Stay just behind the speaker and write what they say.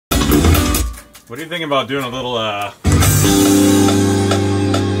What do you think about doing a little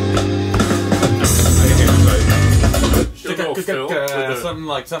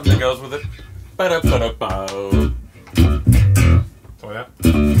something that goes with it? Try that?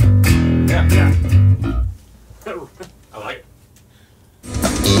 Yeah. I like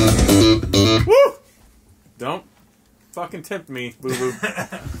it. Woo! Don't fucking tempt me, boo boo.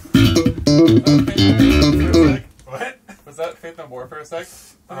 What? Was that Faith No More for a sec?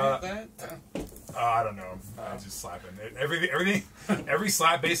 I don't know. I'm just slapping it. Every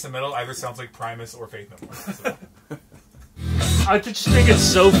slap bass in the middle either sounds like Primus or Faith No More. So. I just think it's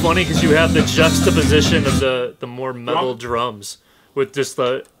so funny because you have the juxtaposition of the more metal drums with just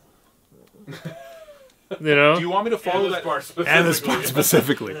the, you know. Do you want me to follow that part specifically? And this part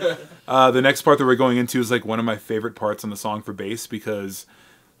specifically. The next part that we're going into is like one of my favorite parts on the song for bass because,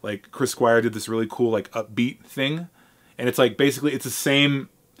 like, Chris Squire did this really cool like upbeat thing, and it's like basically it's the same,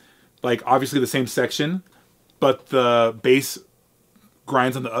 like obviously the same section, but the bass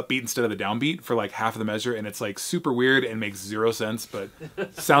grinds on the upbeat instead of the downbeat for like half of the measure, and it's like super weird and makes zero sense, but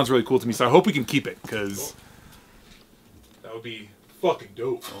sounds really cool to me. So I hope we can keep it because that would be fucking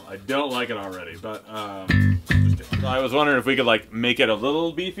dope. Well, I don't like it already, but I was wondering if we could like make it a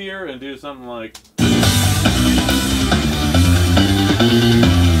little beefier and do something like.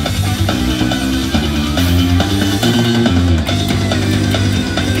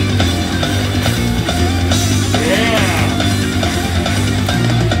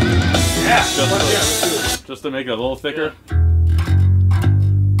 Just to make it a little thicker.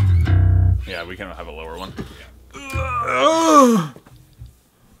 Yeah, we can have a lower one.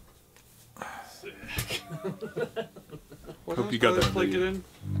 Sick. Hope you got that. Plug it in.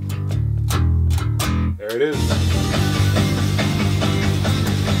 There it is.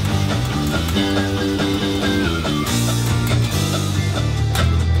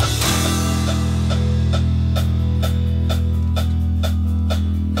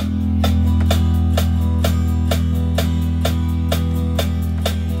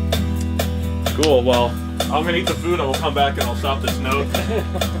 Cool, well, I'm gonna eat the food and we'll come back and I'll stop this note. Da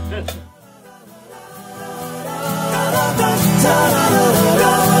da da da da.